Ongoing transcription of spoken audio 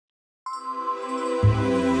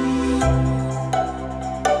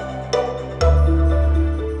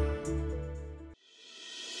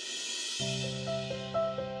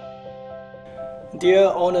Dear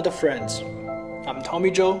honored friends, I'm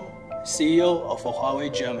Zhou, CEO of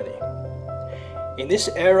Huawei Germany. In this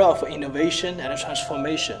era of innovation and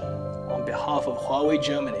transformation, on behalf of Huawei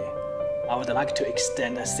Germany, I would like to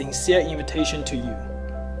extend a sincere invitation to you.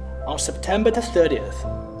 On September the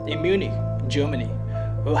 30th, in Munich, Germany,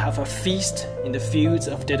 we'll have a feast in the fields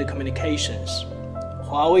of data communications,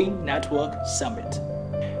 Huawei Network Summit.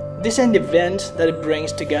 This is an event that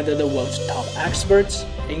brings together the world's top experts,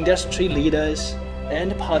 industry leaders,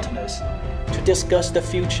 and partners to discuss the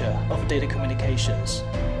future of data communications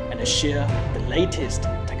and share the latest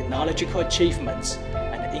technological achievements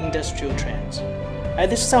and industrial trends. At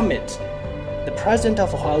this summit, the president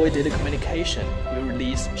of Huawei Data Communication will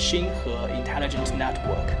release Xinghe Intelligent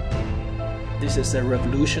Network. This is a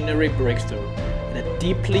revolutionary breakthrough that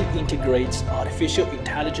deeply integrates artificial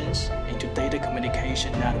intelligence into data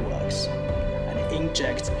communication networks and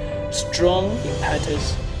injects strong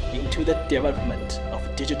impetus into the development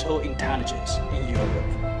of digital intelligence in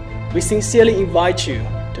Europe. We sincerely invite you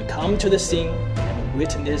to come to the scene and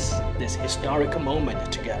witness this historic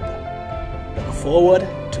moment together. Look forward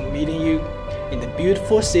to meeting you in the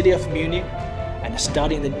beautiful city of Munich and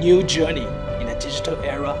starting the new journey in the digital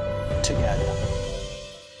era together.